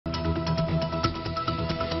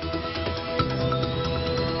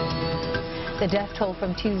The death toll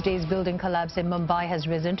from Tuesday's building collapse in Mumbai has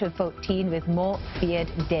risen to 14, with more feared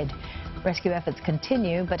dead. Rescue efforts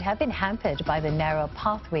continue but have been hampered by the narrow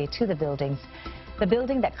pathway to the buildings. The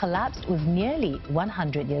building that collapsed was nearly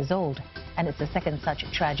 100 years old, and it's the second such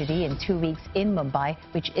tragedy in 2 weeks in Mumbai,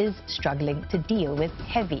 which is struggling to deal with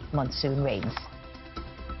heavy monsoon rains.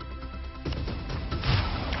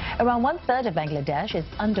 Around one-third of Bangladesh is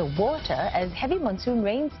underwater as heavy monsoon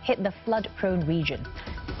rains hit the flood-prone region.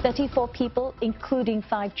 34 people, including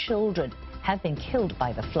 5 children, have been killed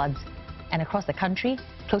by the floods. And across the country,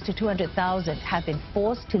 close to 200,000 have been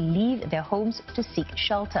forced to leave their homes to seek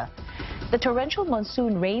shelter. The torrential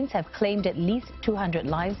monsoon rains have claimed at least 200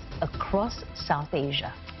 lives across South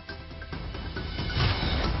Asia.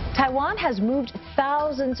 Taiwan has moved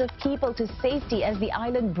thousands of people to safety as the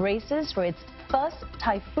island braces for its first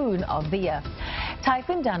typhoon of the year.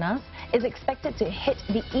 Typhoon Danas is expected to hit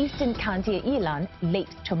the eastern county of Ilan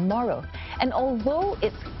late tomorrow. And although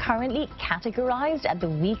it's currently categorized at the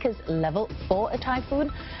weakest level for a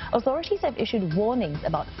typhoon, authorities have issued warnings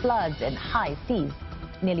about floods and high seas.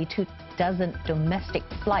 Nearly 24 domestic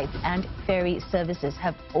flights and ferry services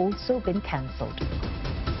have also been cancelled.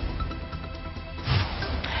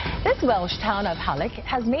 This Welsh town of Halleck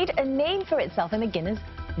has made a name for itself in the Guinness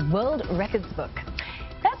World Records book.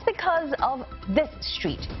 That's because of this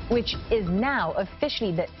street, which is now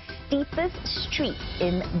officially the steepest street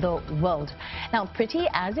in the world. Now, pretty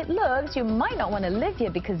as it looks, you might not want to live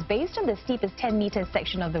here because based on the steepest 10-meter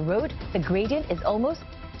section of the road, the gradient is almost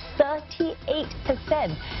 38%.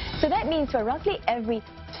 So that means for roughly every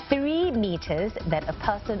 3 meters that a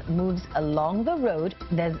person moves along the road,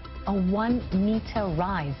 there's a 1-meter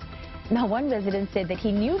rise. Now, one resident said that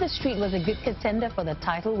he knew the street was a good contender for the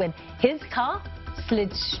title when his car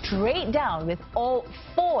slid straight down with all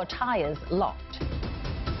 4 tires locked.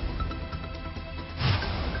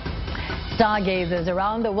 Stargazers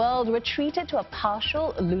around the world were treated to a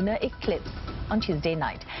partial lunar eclipse on Tuesday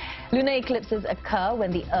night. Lunar eclipses occur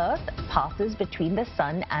when the Earth passes between the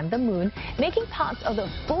sun and the moon, making parts of the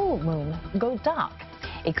full moon go dark.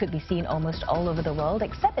 It could be seen almost all over the world,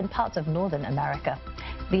 except in parts of Northern America.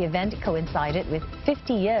 The event coincided with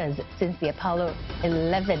 50 years since the Apollo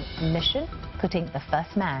 11 mission, putting the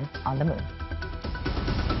first man on the moon.